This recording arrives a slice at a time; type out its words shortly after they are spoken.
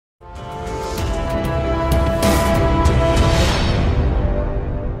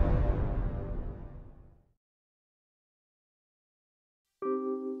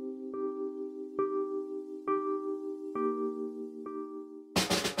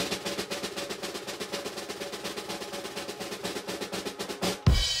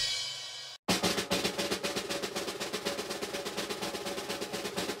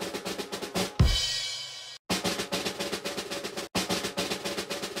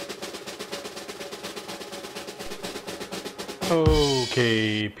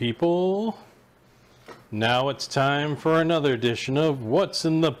Okay, people. Now it's time for another edition of What's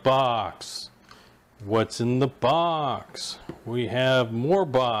in the Box. What's in the box? We have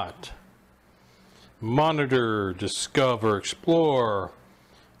Moorebot, Monitor, Discover, Explore,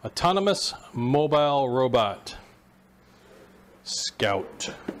 Autonomous Mobile Robot,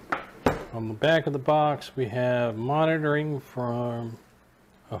 Scout. On the back of the box we have monitoring from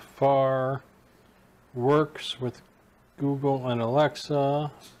afar, works with Google and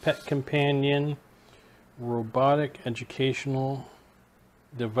Alexa, pet companion, robotic educational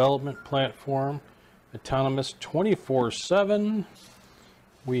development platform, autonomous 24/7.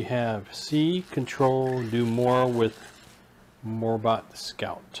 We have see, control, do more with Moorebot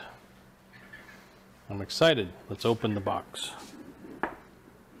Scout. I'm excited. Let's open the box.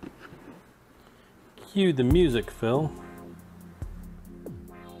 Cue the music, Phil.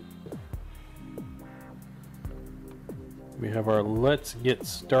 We have our Let's Get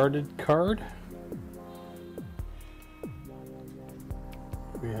Started card.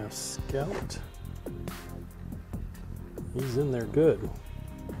 We have Scout. He's in there good.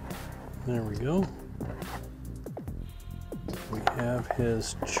 There we go. We have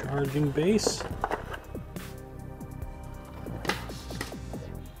his charging base.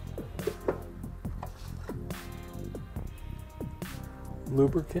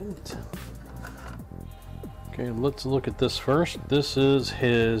 Lubricant. Okay, let's look at this first. This is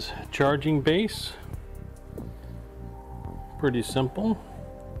his charging base. Pretty simple.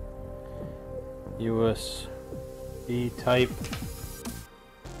 USB type.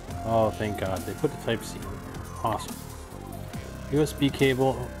 Oh, thank God. They put the type C in there. Awesome. USB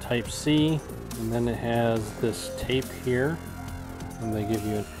cable type C, and then it has this tape here, and they give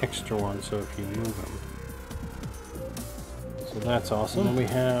you an extra one so if you move them. So that's awesome. And then we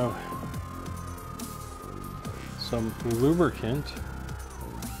have some lubricant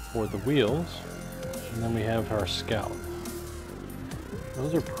for the wheels, and then we have our Scout.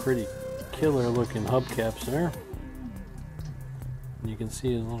 Those are pretty killer looking hubcaps there. And you can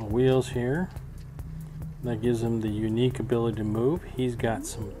see his little wheels here. That gives him the unique ability to move. He's got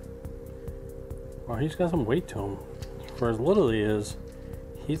some, well, he's got some weight to him. For as little he is,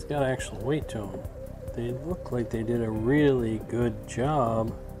 he's got actual weight to him. They look like they did a really good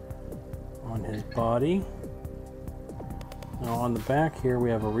job on his body. Now on the back here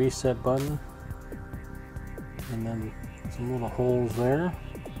we have a reset button, and then some little holes there.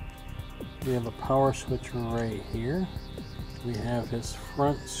 We have a power switch right here. We have his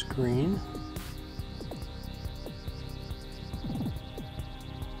front screen.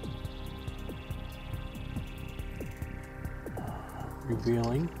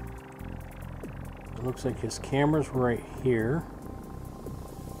 Revealing. It looks like his camera's right here.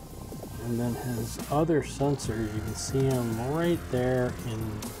 And then his other sensors, you can see them right there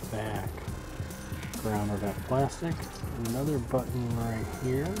in the background of that plastic. Another button right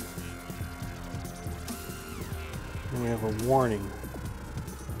here. And we have a warning.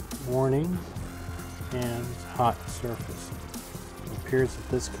 Warning and hot surface. It appears that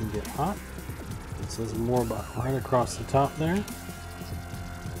this can get hot. It says Moorebot right across the top there.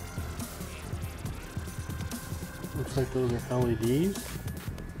 Looks like those are LEDs.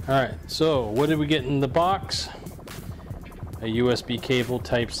 Alright, so what did we get in the box? A USB cable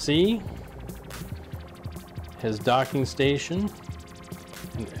type C, his docking station,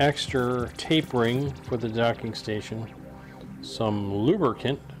 an extra tape ring for the docking station, some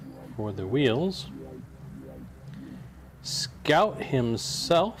lubricant for the wheels, Scout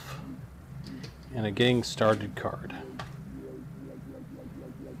himself, and a getting started card.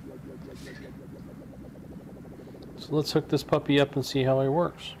 So let's hook this puppy up and see how he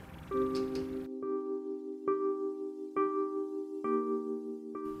works.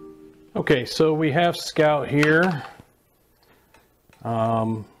 Okay, so we have Scout here.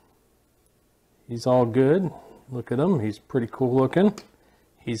 He's all good. Look at him. He's pretty cool looking.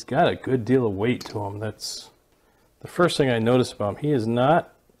 He's got a good deal of weight to him. That's the first thing I noticed about him. He is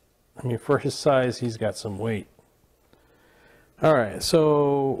not, I mean, for his size, he's got some weight. All right,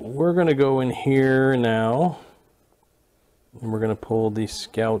 so we're going to go in here now, and we're going to pull the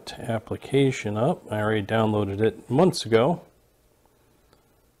Scout application up. I already downloaded it months ago.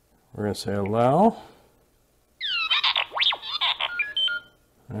 We're going to say allow.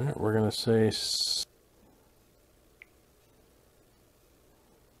 All right, we're going to say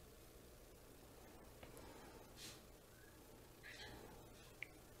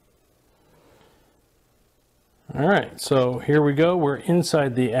all right, so here we go. We're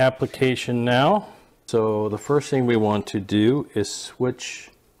inside the application now. So the first thing we want to do is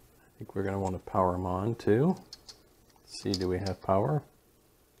switch. I think we're going to want to power them on too. see, do we have power?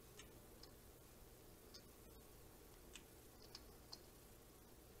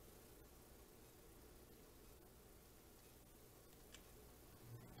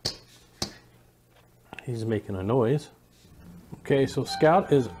 He's making a noise. Okay, so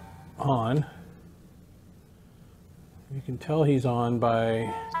Scout is on. You can tell he's on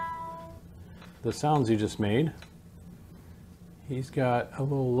by the sounds he just made. He's got a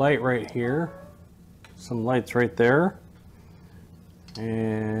little light right here, some lights right there,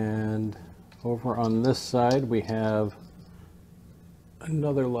 and over on this side we have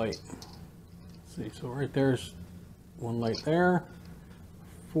another light. Let's see, so right there's one light there,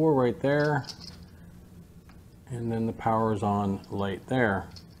 4 right there, and then the power's on light there.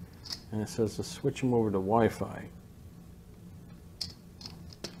 And it says to switch them over to Wi-Fi.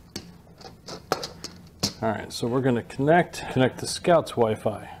 All right, so we're going to connect the Scout's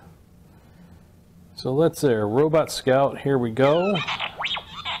Wi-Fi. So let's there, Robot Scout, here we go.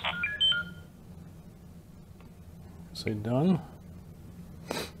 Say done.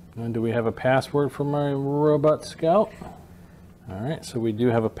 And do we have a password for my Robot Scout? All right, so we do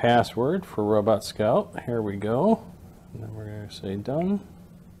have a password for Robot Scout. Here we go. And then we're going to say done.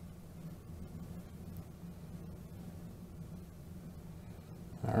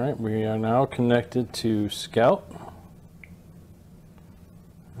 All right, we are now connected to Scout.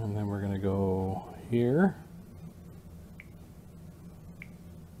 And then we're going to go here.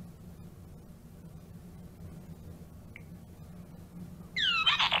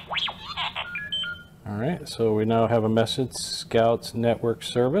 All right, so we now have a message, Scout's network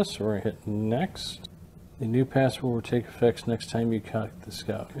service. We're going to hit next. The new password will take effect next time you contact the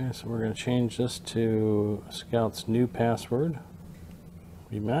Scout. Okay, so we're going to change this to Scout's new password.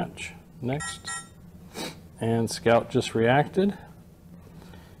 Rematch, next. And Scout just reacted.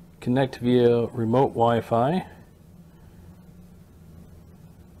 Connect via remote Wi-Fi.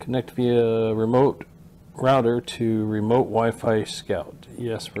 Connect via remote router to remote Wi-Fi Scout.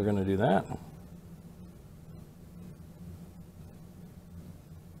 Yes, we're going to do that.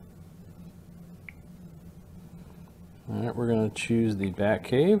 All right, we're going to choose the Bat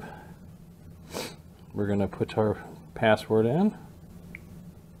Cave. We're going to put our password in.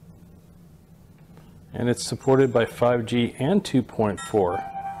 And it's supported by 5G and 2.4.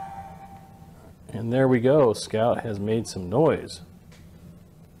 And there we go, Scout has made some noise.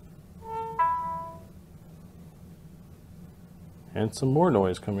 And some more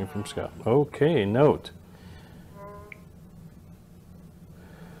noise coming from Scout. Okay, note.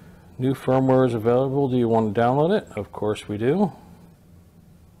 New firmware is available. Do you want to download it? Of course we do.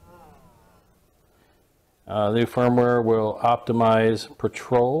 New firmware will optimize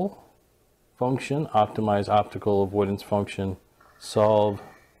patrol function, optimize optical avoidance function, solve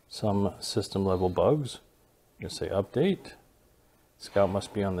some system level bugs. Just say update. Scout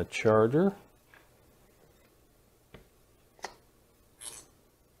must be on the charger.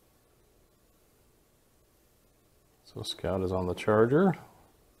 So Scout is on the charger.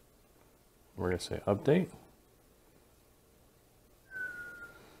 We're going to say update.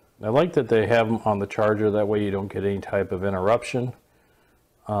 I like that they have them on the charger, that way you don't get any type of interruption.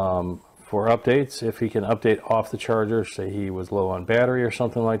 For updates, if he can update off the charger, say he was low on battery or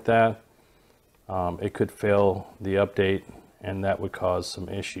something like that, it could fail the update and that would cause some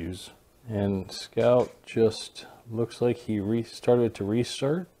issues. And Scout just looks like he restarted to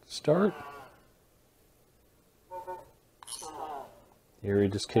restart. Here he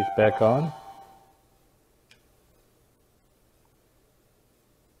just kicked back on.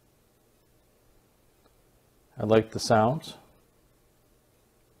 I like the sounds.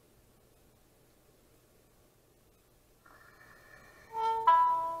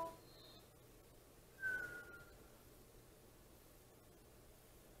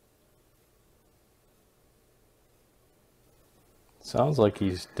 Sounds like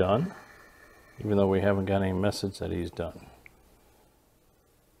he's done, even though we haven't got any message that he's done.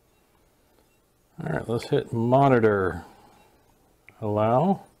 All right, let's hit monitor,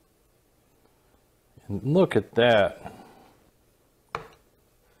 allow, and look at that.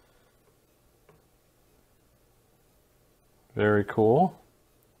 Very cool.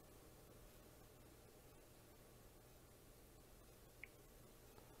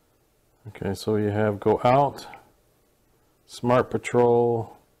 Okay, so you have go out, smart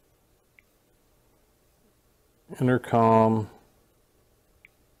patrol, intercom,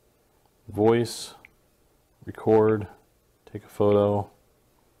 voice, record, take a photo,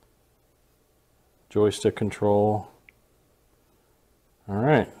 joystick control. All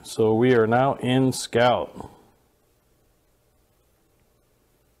right, so we are now in Scout.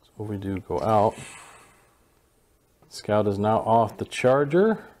 So we do go out. Scout is now off the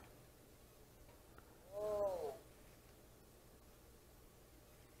charger.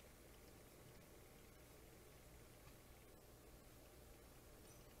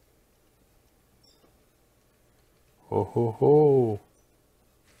 Ho ho ho.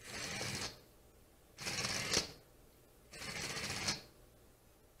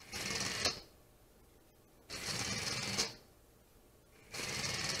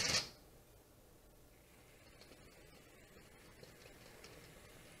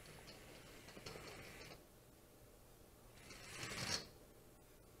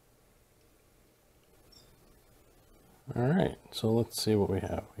 All right, so let's see what we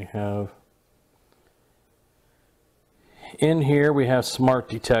have. We have in here, we have smart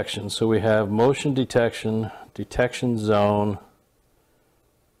detection. So we have motion detection, detection zone,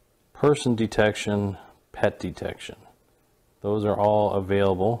 person detection, pet detection. Those are all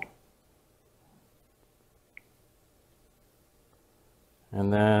available.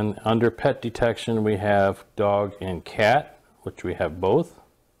 And then under pet detection, we have dog and cat, which we have both.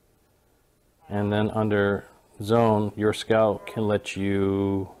 And then under zone, your Scout can let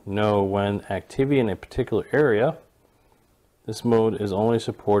you know when activity in a particular area. This mode is only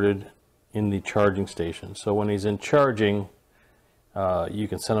supported in the charging station. So when he's in charging, you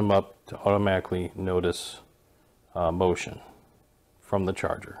can set him up to automatically notice motion from the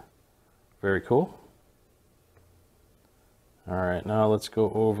charger. Very cool. All right, now let's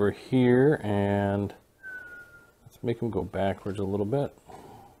go over here and let's make him go backwards a little bit.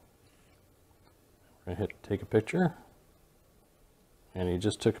 We're gonna hit take a picture, and he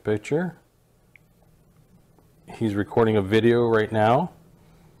just took a picture. He's recording a video right now.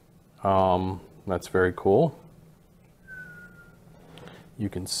 That's very cool. You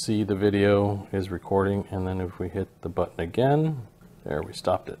can see the video is recording, and then if we hit the button again, there, we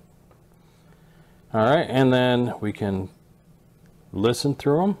stopped it. All right, and then we can listen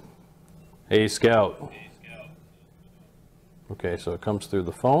through them. Hey, Scout. Okay, so it comes through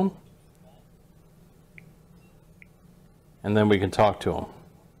the phone. And then we can talk to him.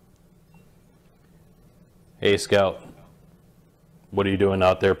 Hey, Scout. What are you doing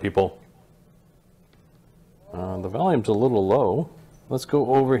out there, people? The volume's a little low. Let's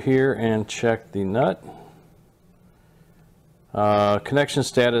go over here and check the nut. Connection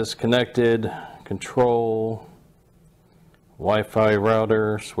status connected, control, Wi-Fi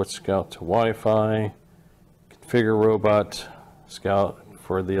router, switch Scout to Wi-Fi, configure robot Scout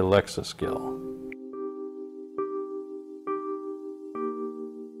for the Alexa skill.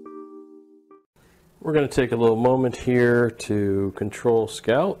 We're going to take a little moment here to control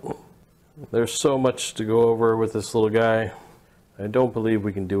Scout. There's so much to go over with this little guy. I don't believe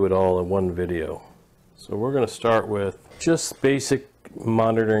we can do it all in one video. So we're going to start with just basic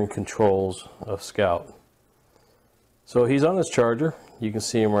monitoring controls of Scout. So he's on his charger. You can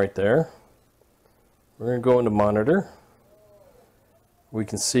see him right there. We're going to go into monitor. We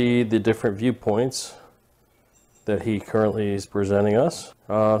can see the different viewpoints that he currently is presenting us.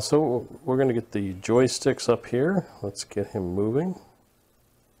 So we're going to get the joysticks up here. Let's get him moving.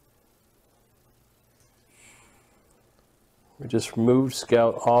 We just moved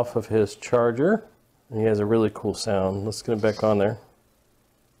Scout off of his charger, and he has a really cool sound. Let's get him back on there.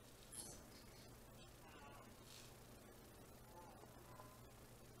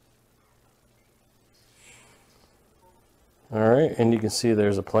 All right, and you can see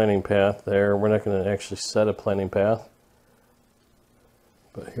there's a planning path there. We're not going to actually set a planning path,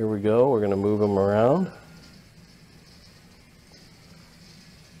 but here we go. We're going to move him around.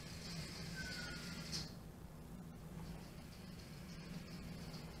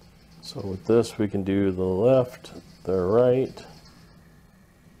 So with this, we can do the left, the right,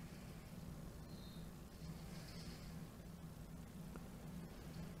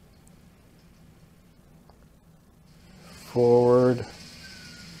 forward,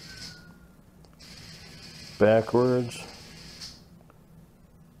 backwards,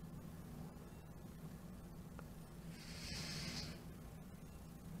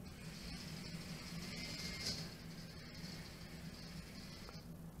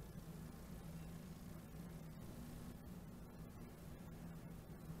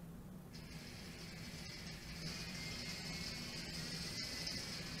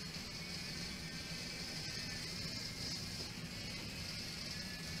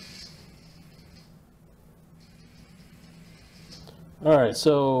 All right,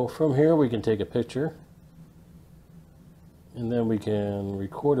 so from here we can take a picture, and then we can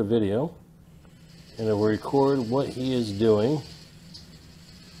record a video, and it will record what he is doing.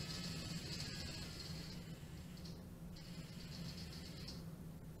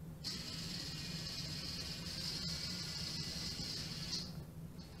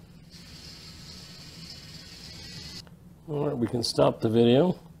 Alright, we can stop the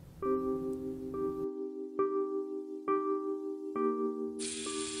video.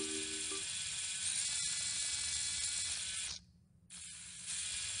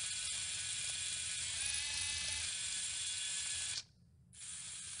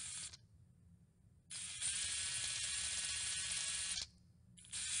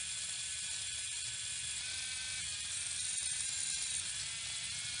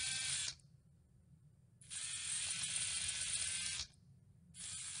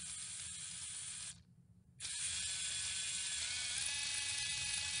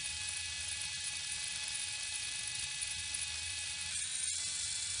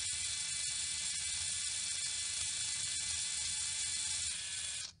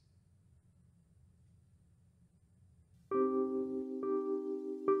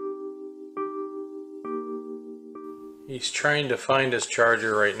 He's trying to find his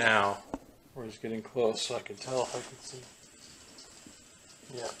charger right now. Or he's getting close so I can tell if I can see.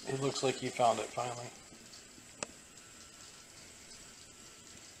 Yeah, it looks like he found it finally.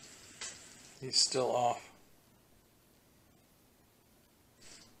 He's still off.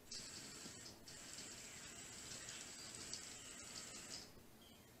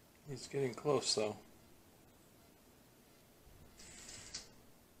 He's getting close though.